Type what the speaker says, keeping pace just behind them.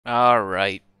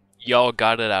Alright, y'all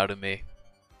got it out of me.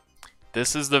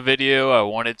 This is the video I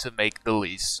wanted to make the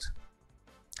least.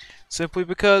 Simply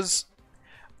because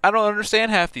I don't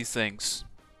understand half these things.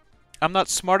 I'm not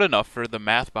smart enough for the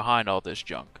math behind all this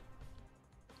junk.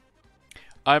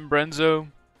 I'm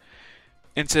Brenzo,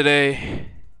 and today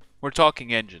we're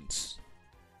talking engines.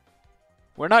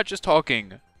 We're not just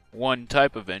talking one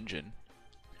type of engine.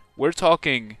 We're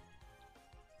talking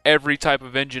every type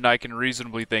of engine I can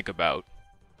reasonably think about.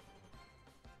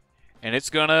 And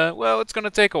it's gonna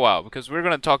take a while because we're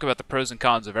gonna talk about the pros and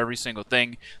cons of every single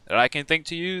thing that I can think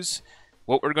to use,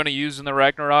 what we're gonna use in the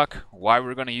Ragnarok, why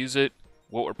we're gonna use it,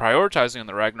 what we're prioritizing in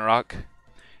the Ragnarok,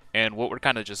 and what we're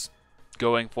kind of just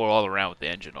going for all around with the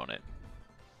engine on it.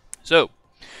 So,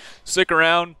 stick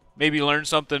around, maybe learn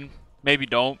something, maybe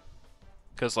don't,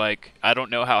 because I don't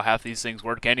know how half these things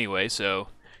work anyway, so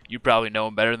you probably know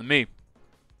them better than me.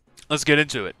 Let's get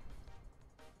into it.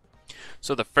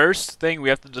 So the first thing we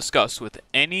have to discuss with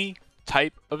any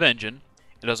type of engine,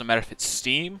 it doesn't matter if it's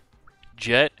steam,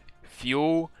 jet,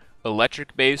 fuel,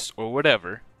 electric based, or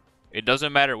whatever, it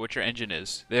doesn't matter what your engine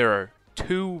is. There are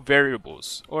two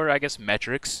variables, or I guess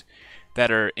metrics,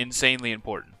 that are insanely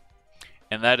important.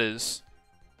 And that is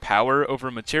power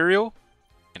over material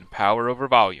and power over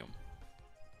volume.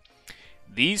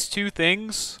 These two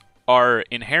things are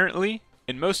inherently,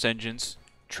 in most engines,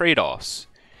 trade-offs.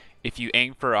 If you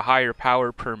aim for a higher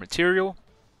power per material,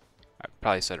 I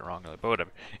probably said it wrong, but whatever.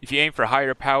 If you aim for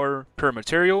higher power per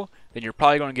material, then you're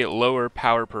probably going to get lower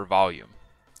power per volume.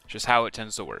 It's just how it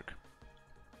tends to work.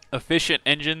 Efficient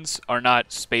engines are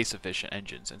not space-efficient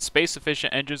engines, and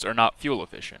space-efficient engines are not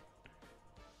fuel-efficient.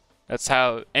 That's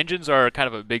how engines are kind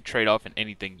of a big trade-off in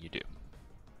anything you do.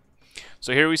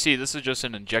 So here we see this is just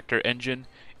an injector engine.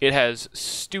 It has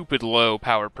stupid low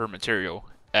power per material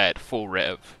at full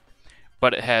rev,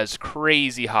 but it has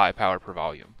crazy high power per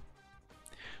volume.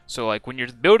 So when you're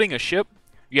building a ship,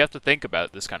 you have to think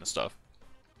about this kind of stuff.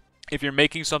 If you're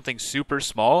making something super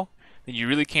small, then you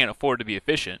really can't afford to be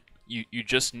efficient. You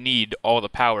just need all the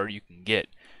power you can get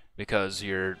because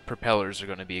your propellers are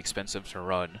going to be expensive to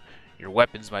run. Your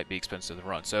weapons might be expensive to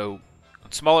run. So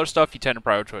on smaller stuff, you tend to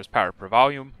prioritize power per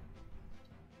volume,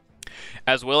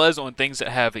 as well as on things that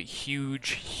have a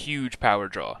huge power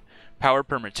draw. Power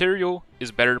per material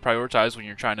is better to prioritize when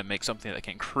you're trying to make something that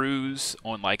can cruise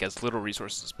on as little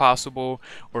resources as possible,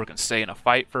 or can stay in a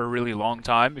fight for a really long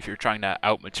time if you're trying to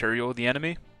out-material the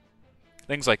enemy.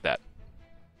 Things like that.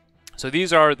 So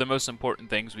these are the most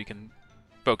important things we can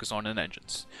focus on in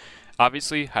engines.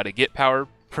 Obviously, how to get power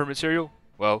per material?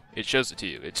 Well, it shows it to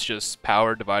you. It's just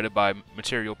power divided by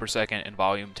material per second and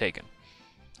volume taken.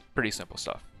 Pretty simple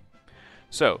stuff.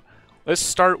 So, let's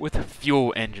start with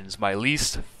fuel engines, my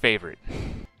least favorite.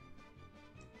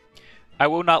 I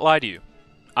will not lie to you.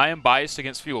 I am biased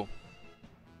against fuel.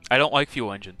 I don't like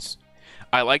fuel engines.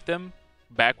 I liked them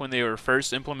back when they were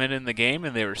first implemented in the game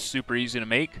and they were super easy to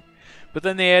make, but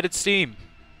then they added steam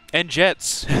and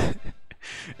jets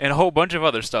and a whole bunch of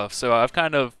other stuff, so I've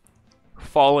kind of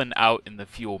fallen out in the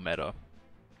fuel meta.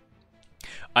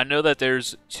 I know that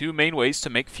there's two main ways to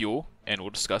make fuel, and we'll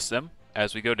discuss them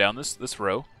as we go down this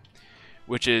row,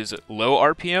 which is low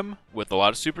RPM with a lot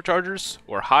of superchargers,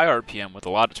 or high RPM with a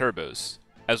lot of turbos,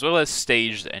 as well as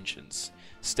staged engines.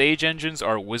 Stage engines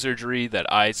are wizardry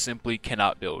that I simply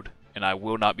cannot build, and I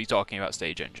will not be talking about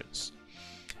stage engines.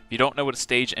 If you don't know what a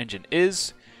stage engine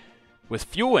is, with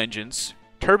fuel engines,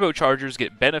 turbochargers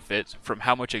get benefit from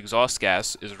how much exhaust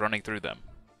gas is running through them.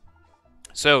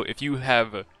 So if you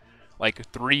have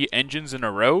 3 engines in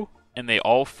a row, and they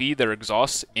all feed their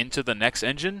exhausts into the next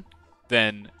engine,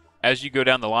 then as you go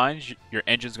down the lines, your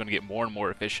engine's going to get more and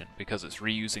more efficient because it's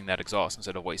reusing that exhaust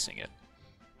instead of wasting it.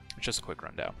 It's just a quick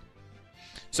rundown.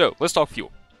 So, let's talk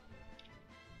fuel.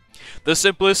 The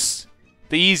simplest,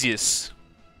 the easiest,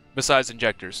 besides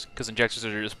injectors, because injectors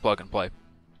are just plug and play,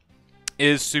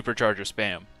 is supercharger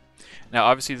spam. Now,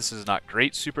 obviously this is not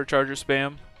great supercharger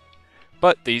spam,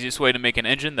 but the easiest way to make an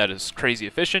engine that is crazy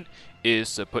efficient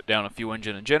is to put down a fuel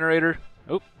engine and generator.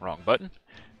 Oh, wrong button.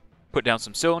 Put down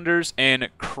some cylinders and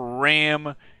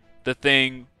cram the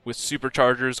thing with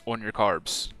superchargers on your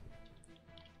carbs.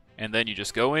 And then you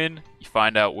just go in, you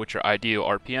find out what your ideal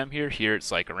RPM here. Here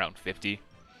it's around 50.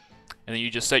 And then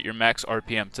you just set your max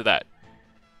RPM to that.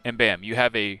 And bam, you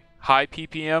have a high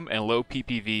PPM and low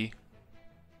PPV,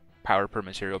 power per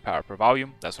material, power per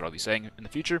volume. That's what I'll be saying in the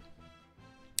future.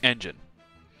 Engine.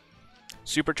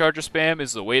 Supercharger spam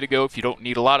is the way to go if you don't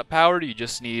need a lot of power, you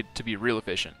just need to be real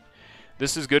efficient.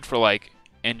 This is good for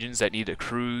engines that need to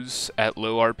cruise at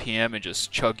low RPM and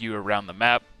just chug you around the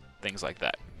map, things like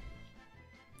that.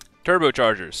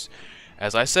 Turbochargers.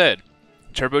 As I said,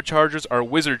 Turbochargers are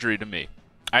wizardry to me.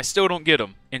 I still don't get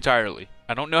them entirely.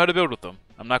 I don't know how to build with them.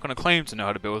 I'm not going to claim to know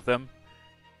how to build with them.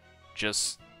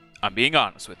 Just, I'm being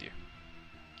honest with you.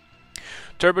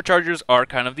 Turbochargers are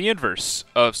kind of the inverse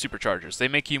of superchargers. They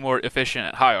make you more efficient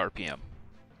at high RPM.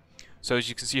 So as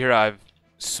you can see here, I've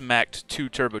smacked 2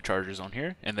 turbochargers on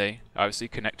here, and they obviously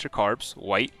connect to carbs,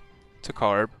 white to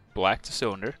carb, black to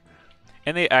cylinder,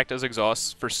 and they act as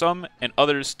exhausts for some, and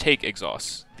others take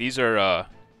exhausts. These are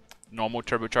normal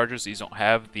turbochargers. These don't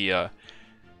have the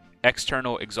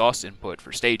external exhaust input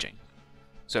for staging.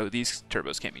 So these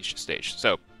turbos can't be staged.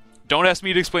 So don't ask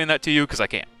me to explain that to you because I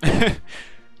can't.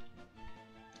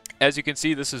 As you can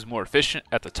see, this is more efficient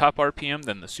at the top RPM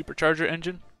than the supercharger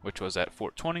engine, which was at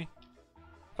 420,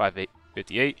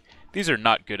 558. These are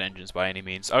not good engines by any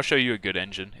means. I'll show you a good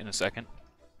engine in a second.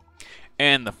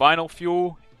 And the final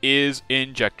fuel is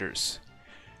injectors.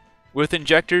 With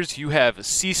injectors, you have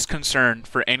ceased concern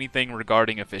for anything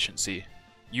regarding efficiency.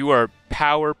 You are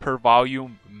power per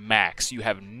volume max. You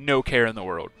have no care in the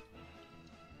world.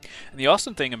 And the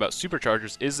awesome thing about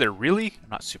superchargers is they're really,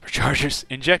 not superchargers,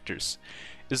 injectors,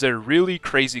 is they're really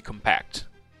crazy compact.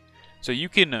 So you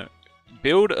can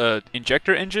build an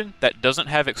injector engine that doesn't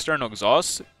have external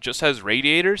exhausts, just has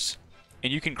radiators,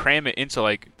 and you can cram it into,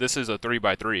 like, this is a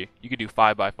 3x3. You can do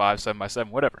 5x5, 7x7,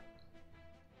 whatever.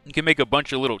 You can make a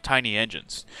bunch of little tiny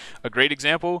engines. A great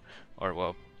example, or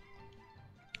well,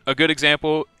 a good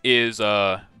example is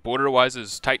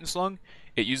Borderwise's Titan Slung.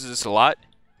 It uses this a lot.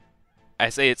 I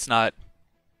say it's not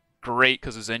great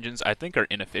because his engines, I think, are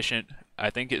inefficient. I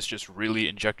think it's just really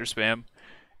injector spam,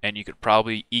 and you could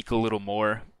probably eke a little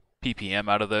more PPM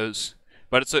out of those.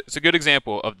 But it's a good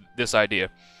example of this idea.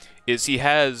 Is he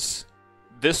has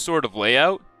this sort of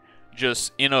layout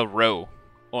just in a row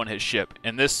on his ship,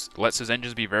 and this lets his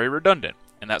engines be very redundant,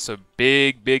 and that's a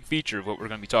big feature of what we're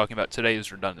going to be talking about today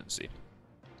is redundancy.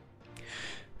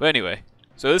 But anyway,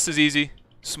 so this is easy,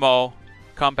 small,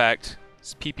 compact.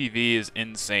 This PPV is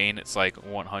insane. It's like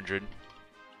 100.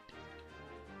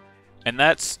 And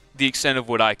that's the extent of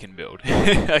what I can build.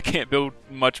 I can't build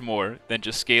much more than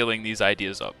just scaling these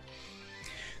ideas up.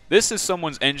 This is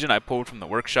someone's engine I pulled from the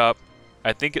workshop.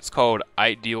 I think it's called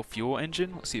Ideal Fuel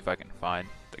Engine. Let's see if I can find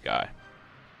the guy.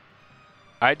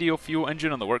 Ideal Fuel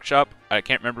Engine on the workshop. I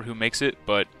can't remember who makes it,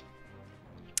 but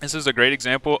this is a great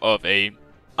example of a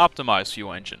optimized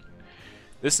fuel engine.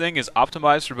 This thing is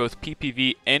optimized for both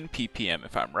PPV and PPM,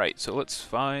 if I'm right. So let's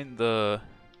find the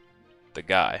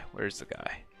guy. Where's the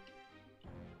guy?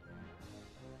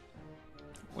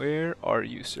 Where are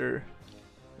you, sir?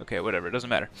 Okay, whatever. It doesn't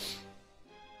matter.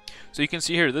 So you can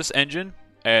see here, this engine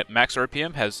at max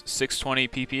RPM has 620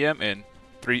 PPM and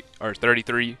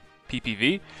 33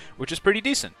 PPV, which is pretty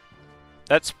decent.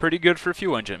 That's pretty good for a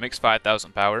fuel engine. It makes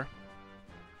 5,000 power.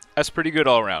 That's pretty good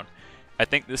all around. I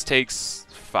think this takes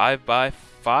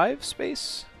 5x5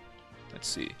 space. Let's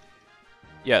see.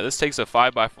 Yeah, this takes a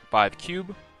 5x5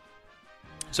 cube.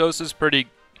 So this is pretty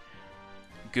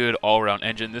good all-around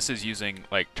engine. This is using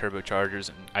like turbochargers,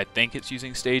 and I think it's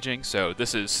using staging. So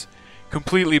this is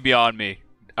completely beyond me.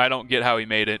 I don't get how he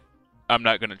made it. I'm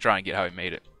not going to try and get how he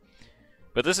made it.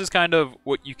 But this is kind of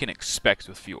what you can expect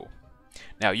with fuel.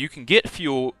 Now, you can get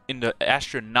fuel into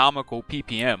astronomical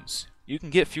PPMs. You can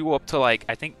get fuel up to, like,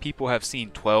 I think people have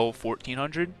seen 12,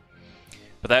 1400.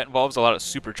 But that involves a lot of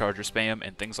supercharger spam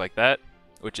and things like that,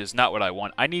 which is not what I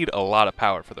want. I need a lot of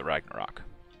power for the Ragnarok.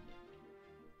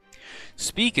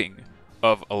 Speaking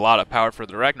of a lot of power for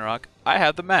the Ragnarok, I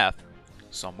have the math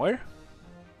somewhere.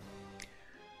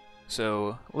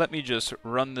 So let me just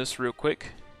run this real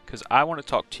quick, because I want to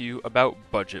talk to you about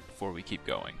budget before we keep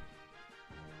going.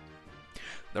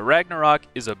 The Ragnarok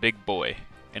is a big boy,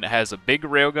 and it has a big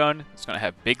railgun, it's going to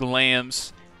have big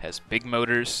lambs, has big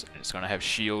motors, and it's going to have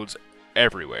shields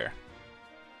everywhere.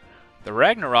 The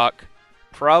Ragnarok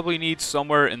probably needs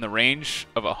somewhere in the range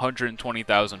of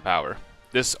 120,000 power.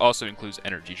 This also includes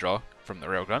energy draw from the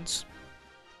railguns.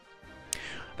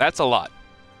 That's a lot.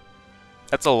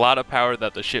 That's a lot of power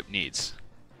that the ship needs.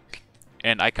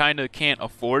 And I kind of can't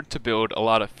afford to build a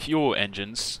lot of fuel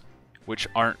engines which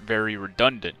aren't very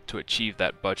redundant to achieve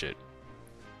that budget.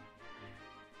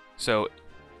 So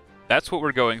that's what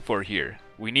we're going for here.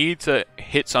 We need to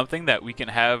hit something that we can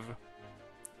have.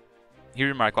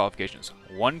 Here are my qualifications: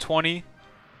 120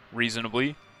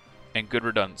 reasonably and good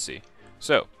redundancy.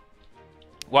 So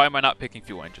why am I not picking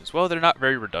fuel engines? Well, they're not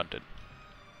very redundant.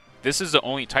 This is the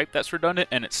only type that's redundant,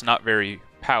 and it's not very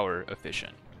power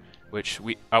efficient, which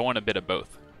I want a bit of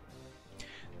both.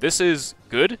 This is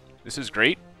good. This is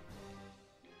great.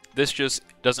 This just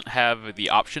doesn't have the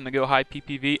option to go high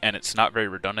PPV, and it's not very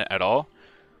redundant at all.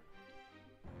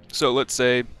 So let's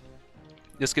say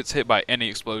this gets hit by any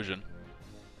explosion.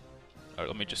 Alright,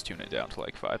 let me just tune it down to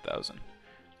like 5,000.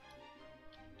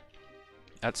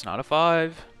 That's not a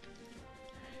 5.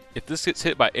 If this gets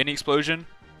hit by any explosion,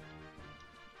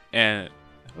 and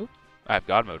oh, I have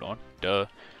God mode on, duh.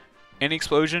 Any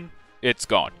explosion, it's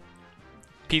gone.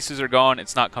 Pieces are gone,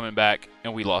 it's not coming back,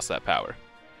 and we lost that power.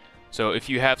 So if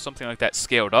you have something like that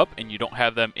scaled up and you don't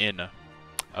have them in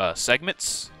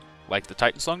segments, like the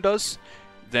Titan Slung does,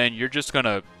 then you're just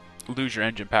gonna lose your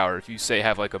engine power if you say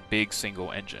have like a big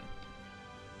single engine.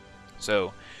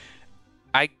 So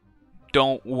I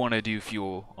don't want to do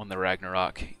fuel on the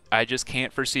Ragnarok. I just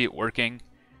can't foresee it working.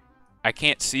 I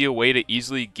can't see a way to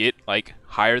easily get like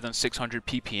higher than 600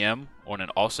 ppm on an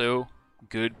also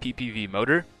good PPV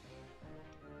motor.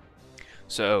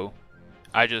 So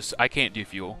I can't do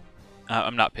fuel.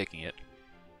 I'm not picking it.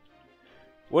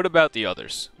 What about the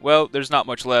others? Well, there's not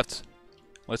much left.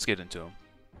 Let's get into them.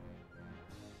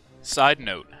 Side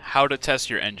note, how to test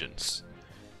your engines.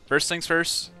 First things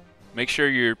first, make sure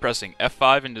you're pressing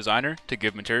F5 in Designer to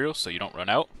give materials so you don't run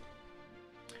out.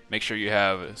 Make sure you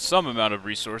have some amount of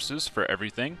resources for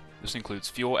everything. This includes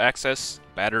fuel access,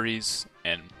 batteries,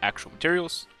 and actual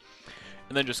materials.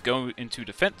 And then just go into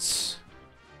defense.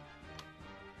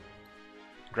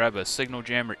 Grab a signal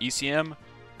jammer ECM,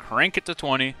 crank it to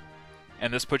 20,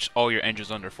 and this puts all your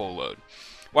engines under full load.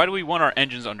 Why do we want our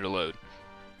engines under load?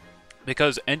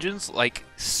 Because engines like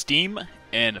steam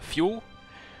and fuel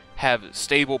have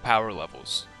stable power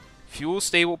levels. Fuel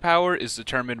stable power is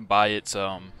determined by its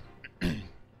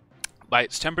by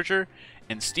its temperature,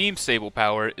 and steam stable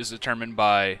power is determined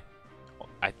by,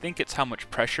 I think it's how much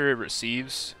pressure it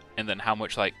receives, and then how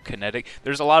much like kinetic.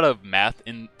 There's a lot of math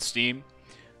in steam,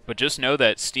 but just know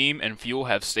that steam and fuel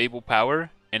have stable power,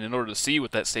 and in order to see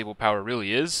what that stable power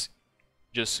really is,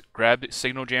 just grab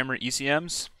signal jammer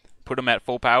ECMs, put them at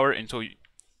full power until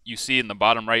you see in the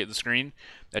bottom right of the screen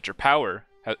that your power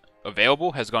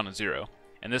available has gone to 0.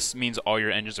 And this means all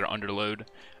your engines are under load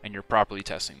and you're properly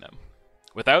testing them.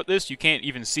 Without this, you can't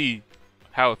even see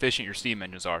how efficient your steam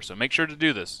engines are, so make sure to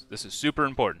do this. This is super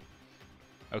important.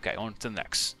 Okay, on to the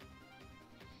next.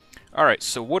 Alright,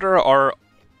 so what are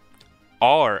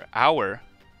our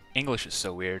English is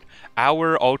so weird,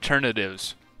 our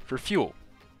alternatives for fuel?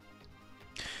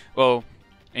 Well,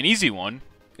 an easy one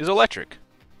is electric,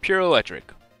 pure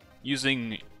electric,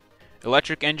 using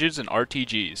electric engines and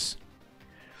RTGs.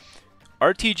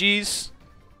 RTGs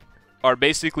are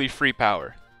basically free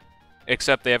power,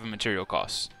 except they have a material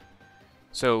cost.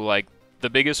 So like the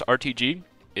biggest RTG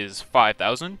is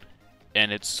 5,000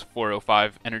 and it's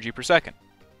 405 energy per second.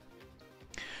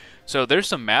 So there's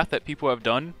some math that people have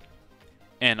done,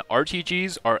 and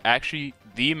RTGs are actually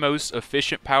the most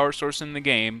efficient power source in the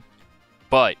game,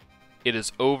 but it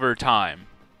is over time.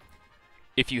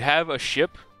 If you have a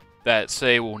ship that,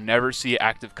 say, will never see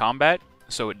active combat,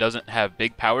 so it doesn't have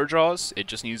big power draws, it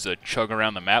just needs to chug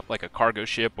around the map like a cargo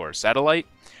ship or a satellite,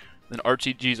 then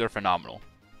RTGs are phenomenal.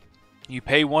 You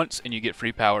pay once and you get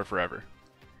free power forever.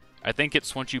 I think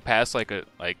it's once you pass like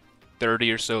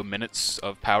 30 or so minutes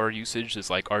of power usage is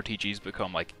like RTGs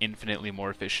become like infinitely more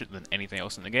efficient than anything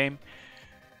else in the game.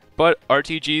 But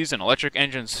RTGs and electric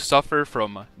engines suffer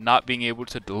from not being able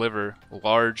to deliver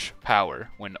large power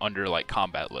when under like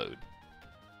combat load.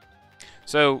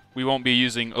 So we won't be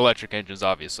using electric engines,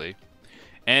 obviously.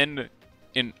 And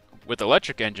with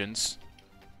electric engines,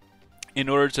 in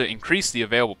order to increase the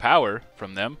available power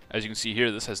from them, as you can see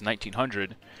here, this has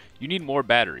 1900, you need more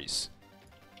batteries.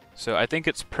 So I think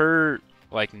it's per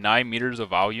like 9 meters of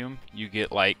volume, you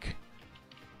get like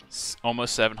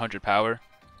almost 700 power.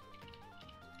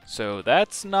 So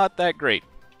that's not that great.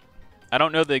 I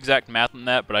don't know the exact math on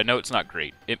that, but I know it's not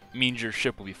great. It means your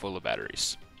ship will be full of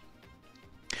batteries.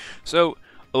 So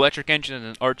electric engines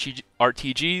and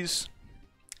RTGs,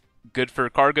 good for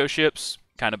cargo ships,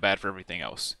 kind of bad for everything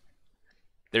else.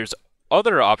 There's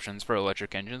other options for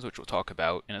electric engines, which we'll talk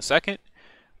about in a second,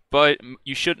 but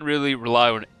you shouldn't really rely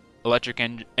on electric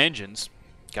engines,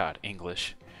 God,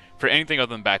 English, for anything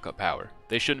other than backup power.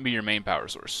 They shouldn't be your main power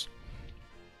source.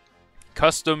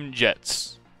 Custom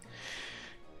jets.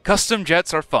 Custom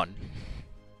jets are fun.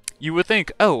 You would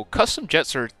think, oh, custom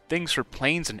jets are things for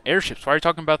planes and airships. Why are you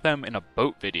talking about them in a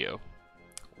boat video?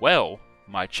 Well,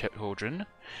 my children,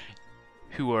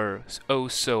 who are oh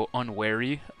so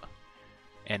unwary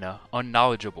and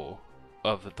unknowledgeable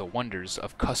of the wonders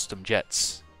of custom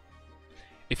jets.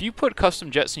 If you put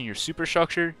custom jets in your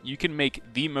superstructure, you can make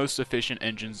the most efficient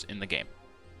engines in the game.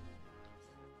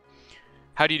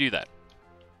 How do you do that?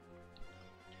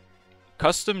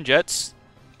 Custom jets,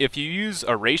 if you use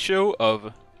a ratio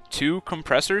of 2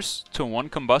 compressors to 1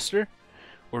 combustor,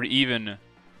 or even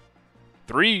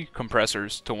 3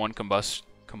 compressors to 1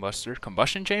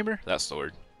 combustion chamber? That's the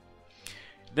word.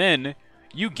 Then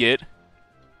you get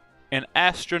an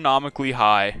astronomically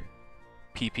high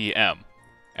ppm.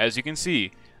 As you can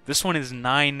see, this one is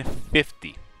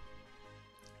 950.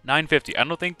 950. I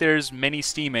don't think there's many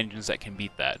steam engines that can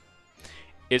beat that.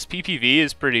 Its PPV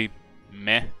is pretty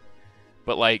meh,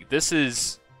 but like this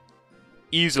is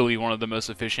easily one of the most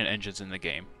efficient engines in the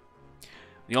game.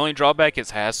 The only drawback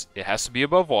is it has to be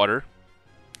above water.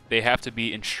 They have to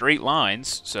be in straight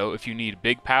lines, so if you need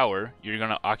big power, you're going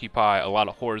to occupy a lot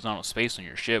of horizontal space on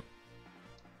your ship.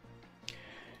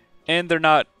 And they're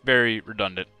not very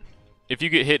redundant. If you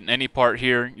get hit in any part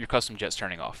here, your custom jet's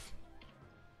turning off.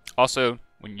 Also,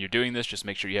 when you're doing this, just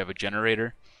make sure you have a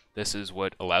generator. This is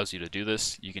what allows you to do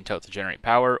this. You can tell it to generate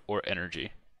power or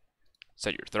energy.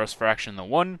 Set your thrust fraction to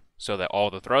 1 so that all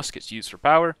the thrust gets used for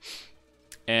power,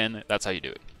 and that's how you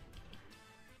do it.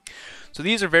 So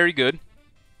these are very good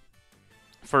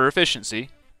for efficiency,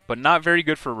 but not very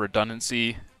good for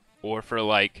redundancy, or for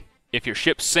like, if your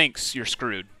ship sinks, you're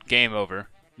screwed. Game over.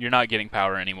 You're not getting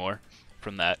power anymore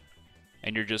from that,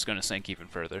 and you're just going to sink even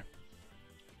further.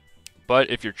 But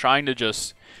if you're trying to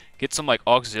just get some like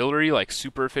auxiliary, like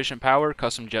super efficient power,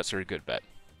 custom jets are a good bet.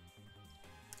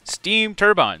 Steam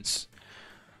turbines.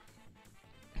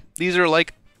 These are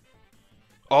like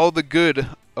all the good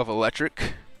of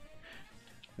electric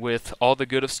with all the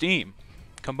good of steam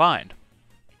combined.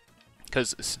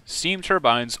 Because steam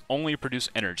turbines only produce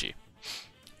energy,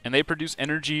 and they produce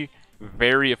energy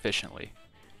very efficiently.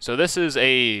 So this is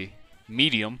a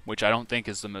medium, which I don't think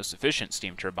is the most efficient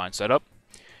steam turbine setup,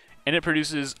 and it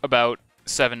produces about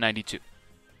 792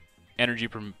 energy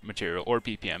per material, or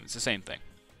ppm. It's the same thing.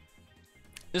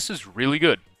 This is really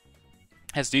good.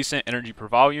 Has decent energy per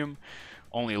volume,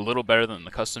 only a little better than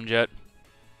the custom jet.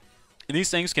 And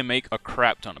these things can make a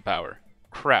crap ton of power.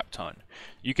 Crap ton.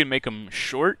 You can make them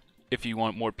short if you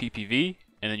want more PPV,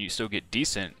 and then you still get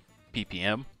decent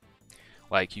ppm.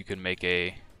 Like you can make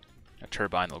a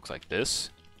turbine that looks like this.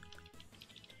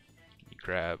 You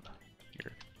grab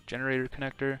your generator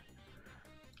connector,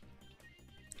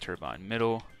 turbine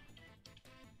middle,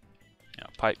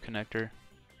 pipe connector,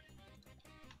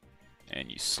 and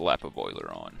you slap a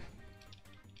boiler on.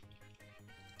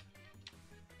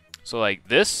 So like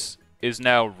this is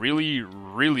now really,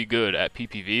 really good at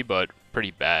PPV, but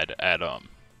pretty bad at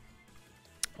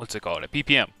what's it called? At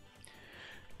PPM.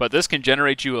 But this can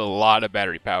generate you a lot of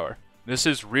battery power. This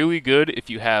is really good if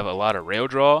you have a lot of rail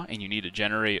draw and you need to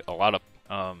generate a lot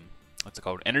of what's it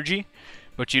called? Energy,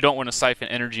 but you don't want to siphon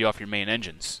energy off your main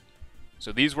engines.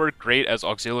 So these work great as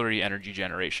auxiliary energy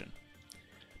generation.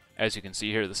 As you can see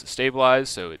here, this is stabilized,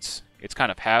 so it's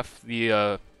kind of half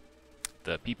the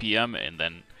ppm, and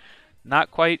then not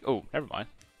quite. Oh, never mind.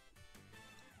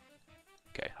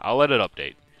 Okay, I'll let it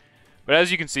update. But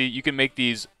as you can see, you can make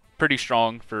these pretty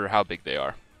strong for how big they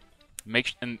are.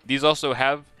 And these also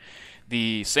have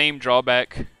the same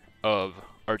drawback of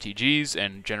RTGs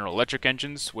and General Electric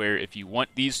engines, where if you want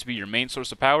these to be your main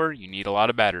source of power, you need a lot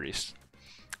of batteries,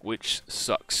 which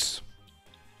sucks.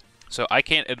 So I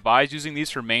can't advise using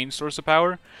these for main source of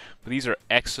power, but these are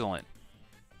excellent,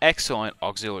 excellent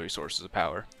auxiliary sources of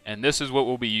power. And this is what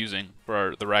we'll be using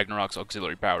for the Ragnarok's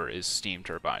auxiliary power, is steam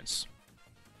turbines.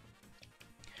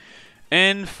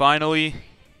 And finally,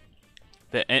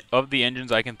 of the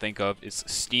engines I can think of is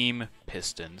steam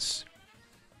pistons.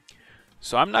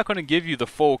 So I'm not going to give you the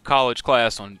full college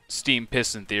class on steam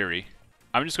piston theory.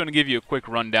 I'm just going to give you a quick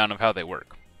rundown of how they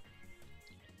work.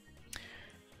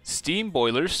 Steam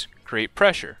boilers create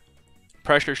pressure.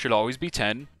 Pressure should always be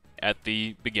 10 at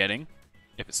the beginning.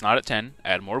 If it's not at 10,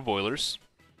 add more boilers.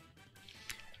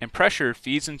 And pressure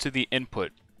feeds into the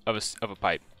input of a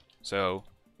pipe,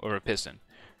 or a piston.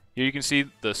 Here you can see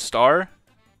the star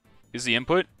is the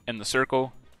input and the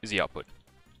circle is the output,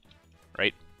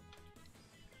 right?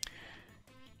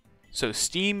 So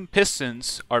steam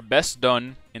pistons are best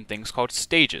done in things called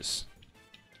stages.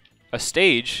 A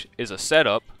stage is a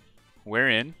setup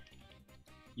wherein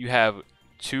you have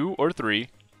 2 or 3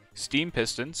 steam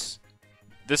pistons.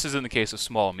 This is in the case of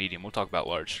small and medium. We'll talk about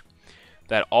large.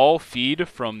 That all feed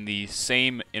from the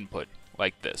same input,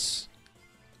 like this.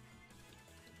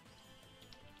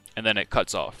 And then it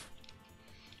cuts off.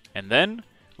 And then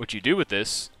what you do with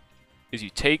this is you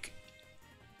take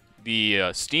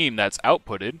the steam that's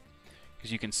outputted,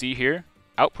 because you can see here,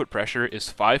 output pressure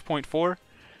is 5.4,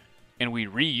 and we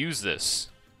reuse this.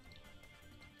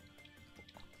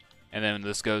 And then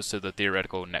this goes to the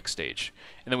theoretical next stage.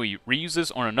 And then we reuse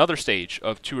this on another stage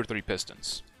of 2 or 3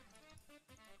 pistons.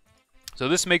 So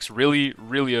this makes really,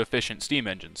 really efficient steam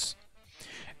engines.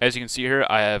 As you can see here,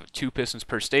 I have 2 pistons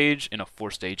per stage in a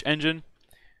 4-stage engine.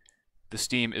 The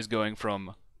steam is going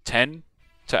from 10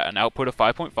 to an output of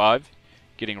 5.5,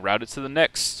 getting routed to the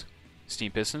next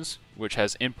steam pistons, which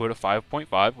has input of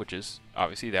 5.5, which is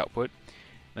obviously the output.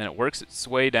 And then it works its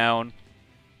way down,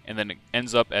 and then it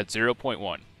ends up at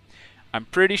 0.1. I'm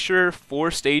pretty sure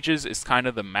 4 stages is kind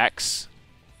of the max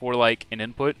for like an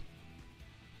input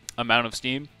amount of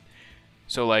steam.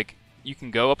 So like you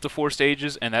can go up to 4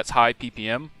 stages and that's high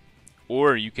ppm,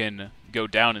 or you can go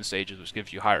down in stages, which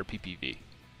gives you higher ppv.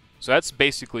 So that's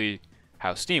basically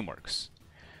how steam works.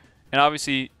 And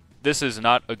obviously this is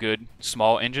not a good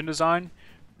small engine design.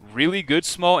 Really good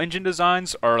small engine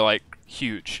designs are like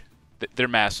huge. They're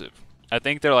massive. I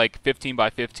think they're like 15 by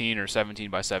 15 or 17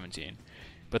 by 17.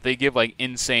 But they give like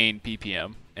insane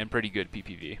ppm and pretty good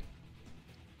ppv.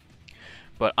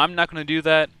 But I'm not going to do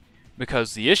that,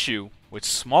 because the issue with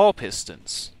small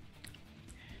pistons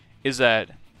is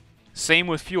that, same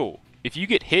with fuel, if you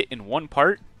get hit in one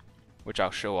part, which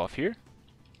I'll show off here,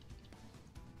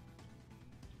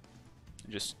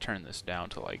 just turn this down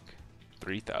to like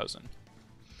 3000.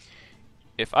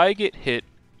 If I get hit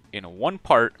in one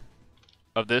part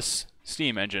of this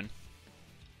steam engine,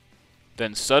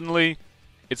 then suddenly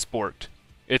it's borked.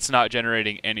 It's not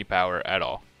generating any power at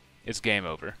all. It's game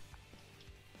over.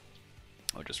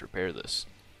 I'll just repair this.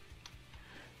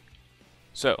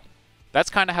 So, that's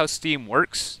kind of how steam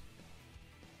works,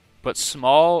 but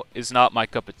small is not my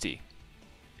cup of tea.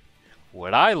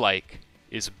 What I like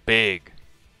is big.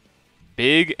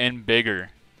 Big and bigger.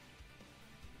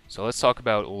 So let's talk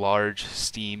about large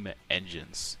steam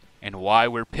engines and why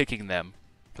we're picking them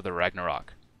for the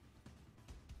Ragnarok.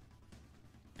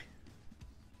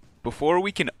 Before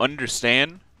we can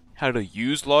understand how to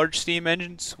use large steam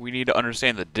engines, we need to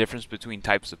understand the difference between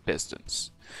types of pistons.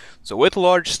 So with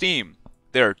large steam,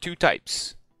 there are 2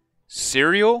 types: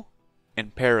 serial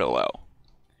and parallel.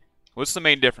 What's the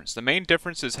main difference? The main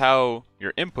difference is how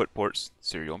your input ports,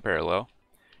 serial and parallel,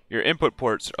 your input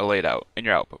ports are laid out and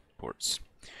your output ports.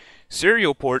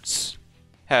 Serial ports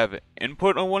have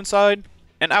input on one side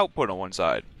and output on one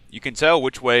side. You can tell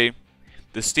which way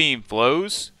the steam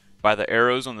flows by the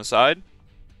arrows on the side,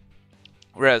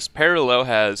 whereas parallel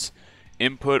has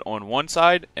input on one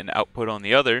side and output on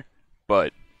the other,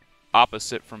 but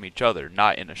opposite from each other,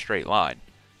 not in a straight line.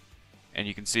 And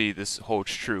you can see this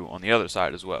holds true on the other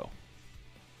side as well.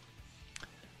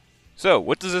 So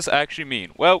what does this actually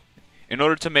mean? Well, in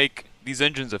order to make these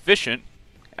engines efficient,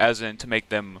 as in to make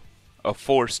them a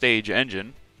 4-stage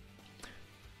engine,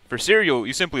 for serial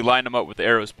you simply line them up with the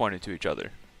arrows pointed to each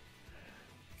other.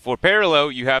 For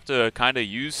parallel, you have to kind of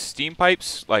use steam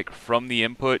pipes, like from the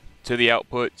input to the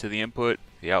output to the input,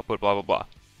 the output, blah blah blah.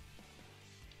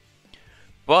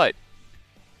 But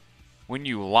when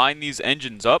you line these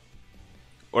engines up,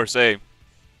 or say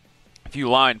if you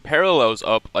line parallels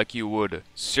up like you would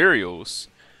serials,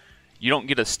 you don't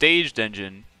get a staged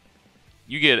engine,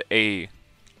 you get a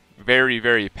very,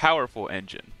 very powerful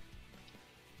engine.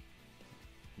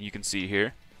 You can see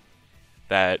here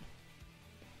that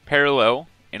parallel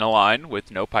in a line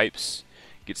with no pipes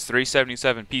gets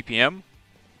 377 ppm,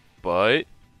 but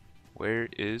where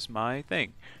is my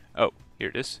thing? Oh, here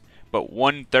it is. But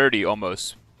 130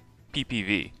 almost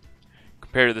ppv.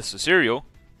 Compare this to serial,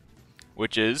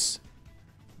 which is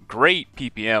great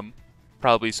ppm,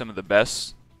 probably some of the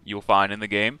best you'll find in the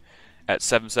game, at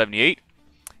 778,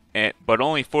 but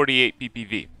only 48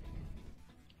 ppv.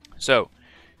 So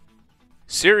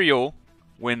serial,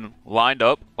 when lined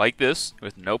up like this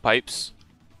with no pipes,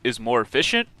 is more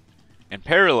efficient, and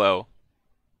parallel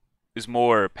is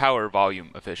more power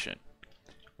volume efficient.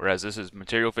 Whereas this is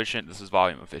material efficient, this is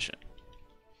volume efficient.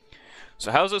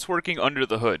 So how's this working under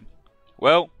the hood?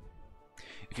 Well,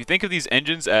 if you think of these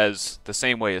engines as the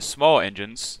same way as small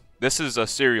engines, this is a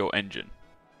serial engine,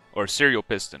 or serial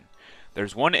piston.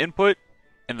 There's one input,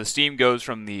 and the steam goes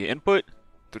from the input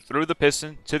through the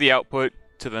piston to the output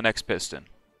to the next piston.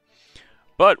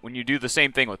 But when you do the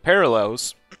same thing with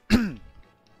parallels,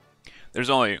 there's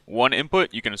only one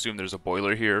input. You can assume there's a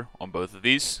boiler here on both of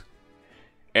these.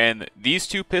 And these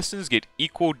 2 pistons get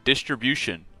equal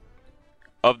distribution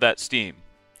of that steam.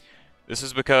 This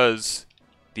is because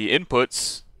the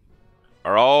inputs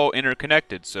are all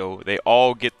interconnected, so they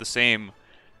all get the same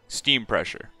steam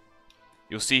pressure.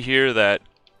 You'll see here that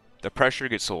the pressure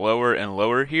gets lower and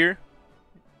lower here.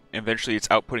 Eventually it's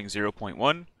outputting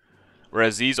 0.1,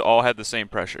 whereas these all have the same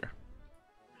pressure.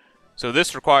 So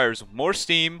this requires more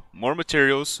steam, more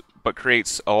materials, but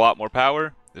creates a lot more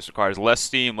power. This requires less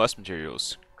steam, less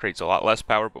materials, creates a lot less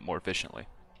power, but more efficiently.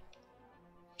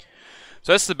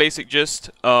 So that's the basic gist.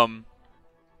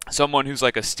 Someone who's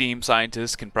like a steam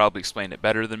scientist can probably explain it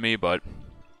better than me, but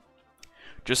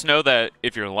just know that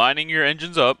if you're lining your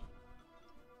engines up,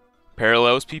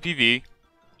 parallel is PPV,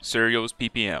 serial is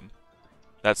PPM.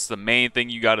 That's the main thing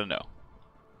you gotta know.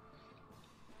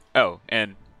 Oh,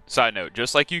 and side note,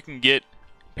 just like you can get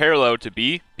parallel to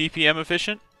be PPM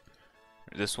efficient,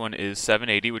 this one is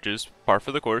 780, which is par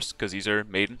for the course because these are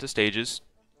made into stages.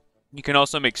 You can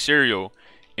also make serial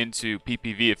into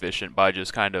PPV efficient by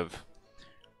just kind of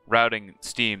routing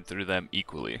steam through them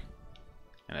equally.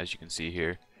 And as you can see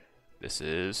here, this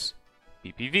is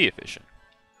PPV efficient.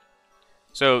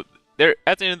 So they're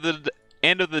at the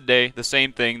end of the day the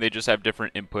same thing, they just have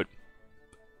different input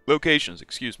locations,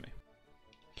 excuse me.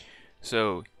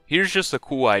 So here's just a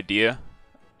cool idea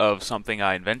of something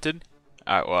I invented.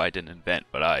 Well, I didn't invent,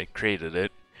 but I created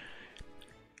it.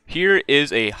 Here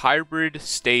is a hybrid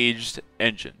staged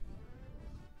engine.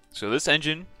 So this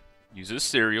engine uses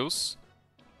serials,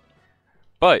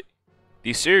 but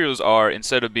these serials are,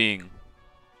 instead of being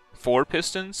 4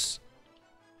 pistons,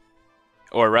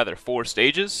 or rather 4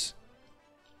 stages,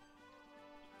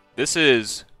 this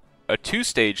is a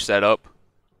 2-stage setup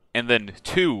and then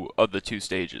 2 of the 2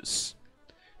 stages,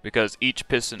 because each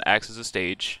piston acts as a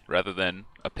stage rather than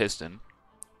a piston,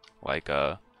 like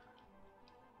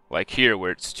here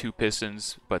where it's 2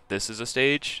 pistons, but this is a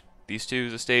stage, these 2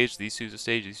 is a stage, these 2 is a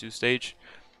stage, these 2 is a stage.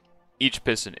 Each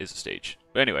piston is a stage.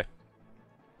 But anyway,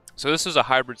 so this is a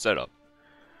hybrid setup.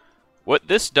 What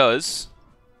this does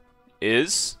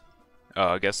is,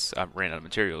 I guess I ran out of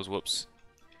materials, whoops.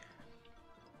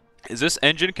 Is this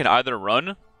engine can either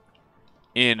run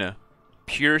in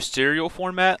pure serial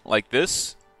format like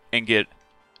this and get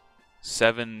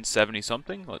 770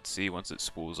 something. Let's see once it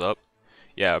spools up.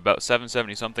 Yeah, about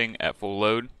 770 something at full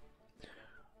load.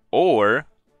 Or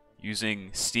using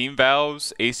steam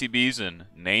valves, ACBs, and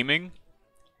naming.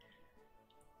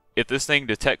 If this thing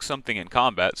detects something in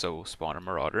combat, so we'll spawn a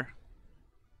Marauder.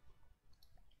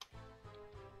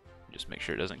 Just make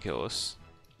sure it doesn't kill us.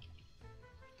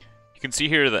 You can see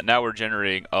here that now we're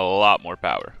generating a lot more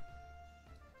power.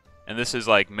 And this is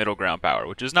like middle ground power,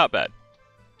 which is not bad.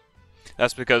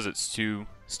 That's because it's 2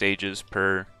 stages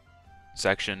per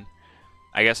section.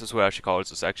 I guess that's what I should call it,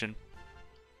 it's a section.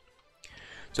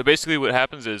 So basically what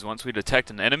happens is once we detect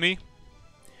an enemy,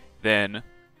 then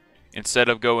instead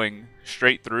of going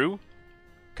straight through,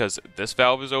 because this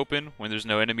valve is open when there's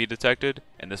no enemy detected,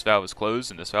 and this valve is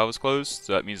closed, and this valve is closed,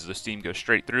 so that means the steam goes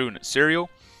straight through and it's serial.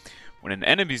 When an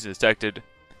enemy is detected,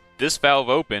 this valve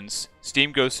opens,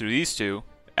 steam goes through these 2,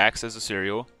 acts as a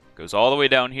serial, goes all the way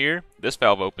down here, this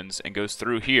valve opens, and goes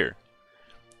through here.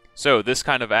 So this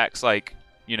kind of acts like,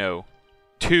 you know,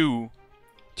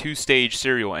 two-stage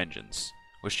serial engines,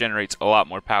 which generates a lot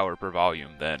more power per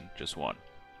volume than just one.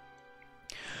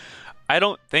 I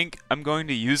don't think I'm going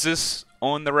to use this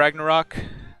on the Ragnarok.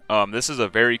 This is a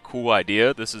very cool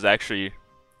idea. This is actually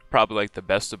probably like the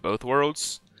best of both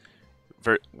worlds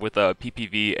with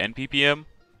PPV and PPM.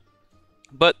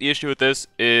 But the issue with this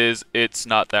is it's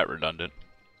not that redundant.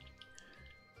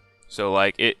 So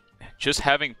like just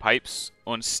having pipes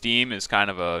on steam is kind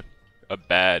of a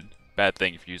bad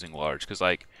thing if you're using large, because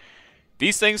like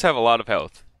these things have a lot of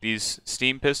health. These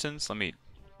steam pistons, let me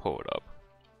pull it up.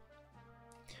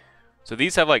 So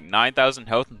these have like 9,000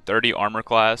 health and 30 armor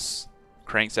class,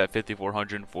 cranks at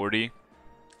 5,440.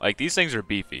 Like these things are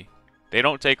beefy. They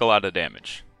don't take a lot of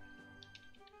damage.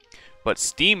 But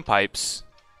steam pipes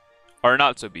are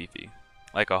not so beefy,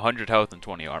 like 100 health and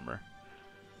 20 armor.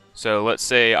 So let's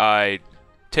say I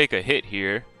take a hit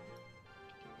here,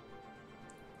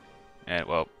 and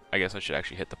well, I guess I should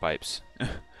actually hit the pipes.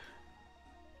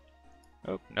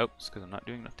 Oh, nope, it's because I'm not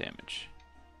doing enough damage.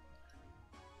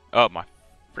 Oh, my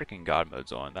freaking god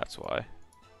mode's on, that's why.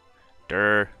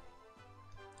 Durr.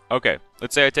 Okay,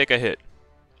 let's say I take a hit.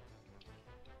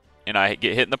 And I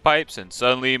get hit in the pipes, and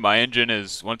suddenly my engine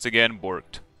is once again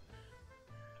borked.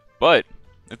 But,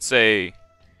 let's say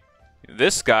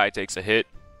this guy takes a hit.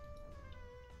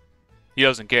 He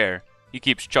doesn't care. He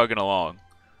keeps chugging along.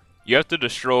 You have to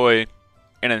destroy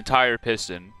an entire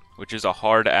piston, which is a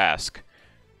hard ask,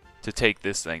 to take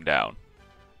this thing down.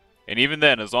 And even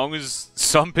then, as long as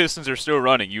some pistons are still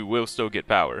running, you will still get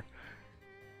power.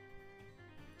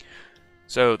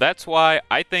 So that's why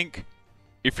I think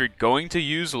if you're going to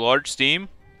use large steam,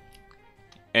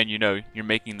 and you know you're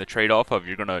making the trade-off of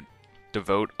you're gonna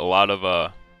devote a lot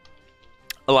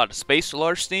of space to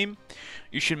large steam,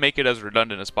 you should make it as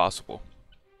redundant as possible.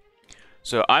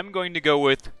 So I'm going to go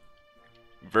with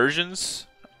versions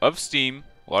of steam,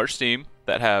 large steam,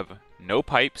 that have no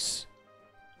pipes,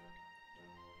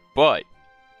 but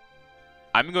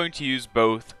I'm going to use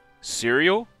both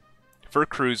serial for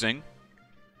cruising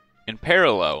and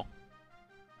parallel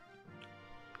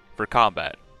for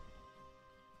combat.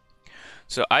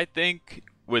 So I think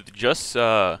with just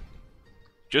a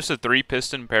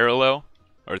 3-piston parallel,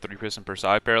 or 3-piston per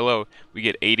side parallel, we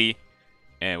get 80,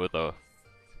 and with a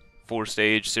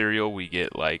 4-stage serial we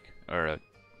get like,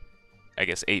 I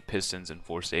guess 8 pistons and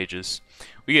 4 stages,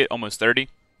 we get almost 30.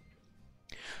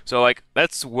 So like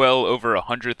that's well over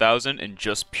 100,000 in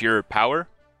just pure power,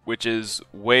 which is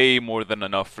way more than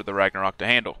enough for the Ragnarok to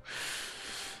handle.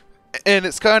 And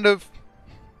it's kind of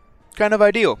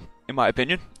ideal, in my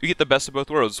opinion. We get the best of both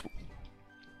worlds.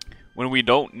 When we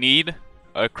don't need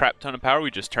a crap ton of power,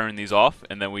 we just turn these off,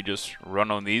 and then we just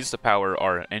run on these to power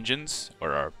our engines,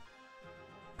 or our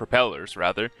propellers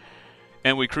rather,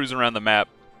 and we cruise around the map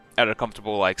at a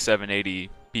comfortable like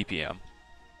 780 BPM.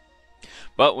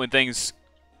 But when things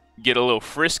get a little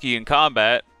frisky in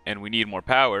combat and we need more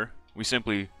power, we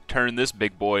simply turn this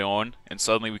big boy on, and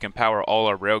suddenly we can power all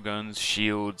our railguns,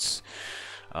 shields,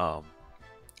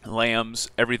 lambs,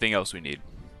 everything else we need.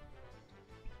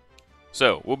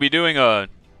 So we'll be doing a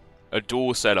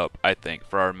dual setup, I think,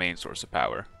 for our main source of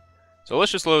power. So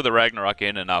let's just load the Ragnarok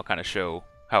in, and I'll kind of show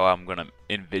how I'm going to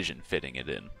envision fitting it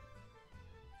in.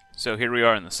 So here we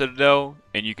are in the Citadel,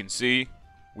 and you can see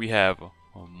we have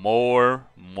more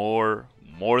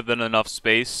than enough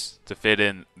space to fit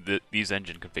in these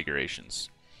engine configurations.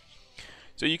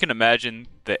 So you can imagine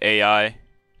the AI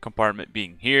compartment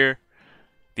being here.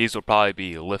 These will probably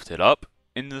be lifted up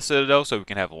in the Citadel so we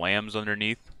can have lambs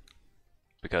underneath,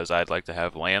 because I'd like to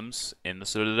have lambs in the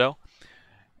Citadel.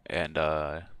 And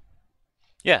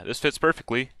yeah, this fits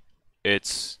perfectly.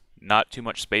 It's not too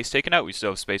much space taken out. We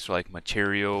still have space for like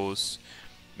materials,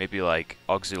 maybe like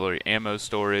auxiliary ammo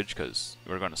storage, because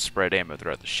we're going to spread ammo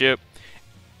throughout the ship.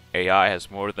 AI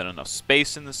has more than enough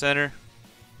space in the center.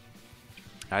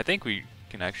 I think we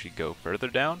can actually go further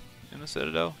down in the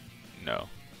Citadel. No,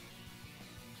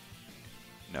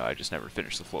 I just never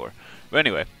finished the floor. But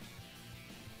anyway,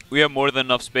 we have more than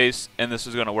enough space, and this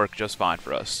is going to work just fine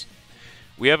for us.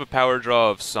 We have a power draw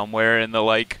of somewhere in the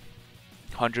like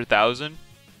 100,000,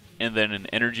 and then an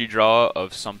energy draw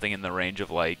of something in the range of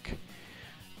like,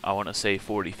 I want to say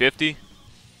 40-50.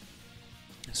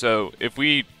 So if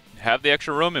we have the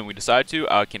extra room and we decide to,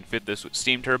 I can fit this with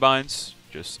steam turbines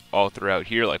just all throughout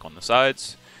here, like on the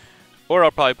sides, or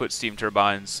I'll probably put steam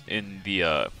turbines in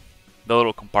the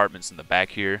little compartments in the back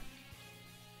here,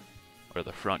 or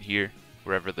the front here,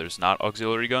 wherever there's not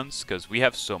auxiliary guns, because we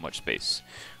have so much space.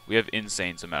 We have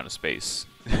insane amount of space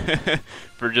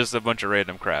for just a bunch of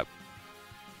random crap.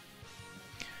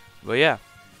 But yeah,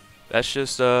 that's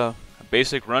just a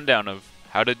basic rundown of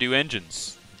how to do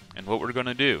engines and what we're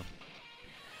gonna do.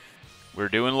 We're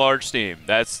doing large steam.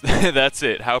 That's that's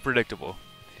it. How predictable.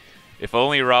 If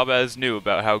only Rabaz knew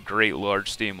about how great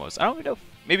large steam was. I don't even know.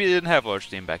 Maybe they didn't have large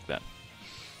steam back then.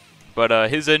 But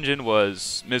his engine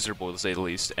was miserable, to say the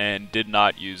least, and did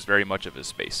not use very much of his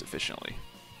space efficiently.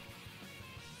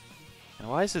 And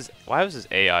why was his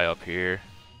AI up here?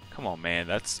 Come on, man.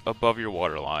 That's above your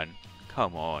waterline.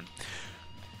 Come on.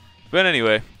 But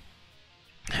anyway,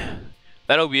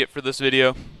 that'll be it for this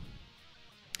video.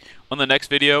 On the next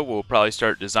video, we'll probably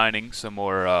start designing some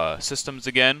more systems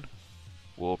again.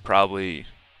 We'll probably...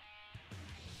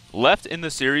 Left in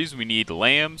the series, we need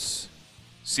lambs,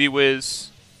 Sea-Wiz,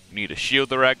 we need to shield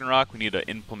the Ragnarok, we need to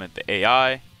implement the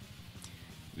AI,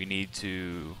 we need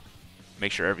to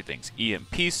make sure everything's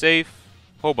EMP safe,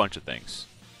 a whole bunch of things.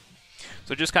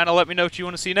 So just kind of let me know what you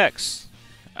want to see next.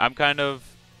 I'm kind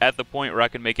of at the point where I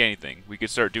can make anything. We could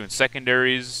start doing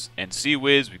secondaries and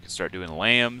Sea-Wiz, we could start doing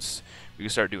lambs, we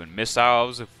could start doing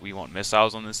missiles if we want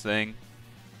missiles on this thing.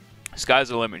 Sky's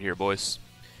the limit here, boys.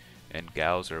 And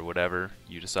gals, or whatever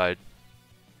you decide.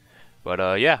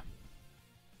 But yeah,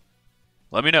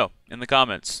 let me know in the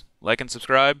comments. Like and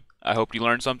subscribe. I hope you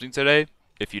learned something today.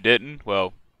 If you didn't,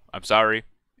 well, I'm sorry.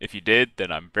 If you did,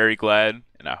 then I'm very glad,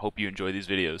 and I hope you enjoy these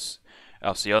videos.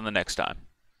 I'll see you on the next time.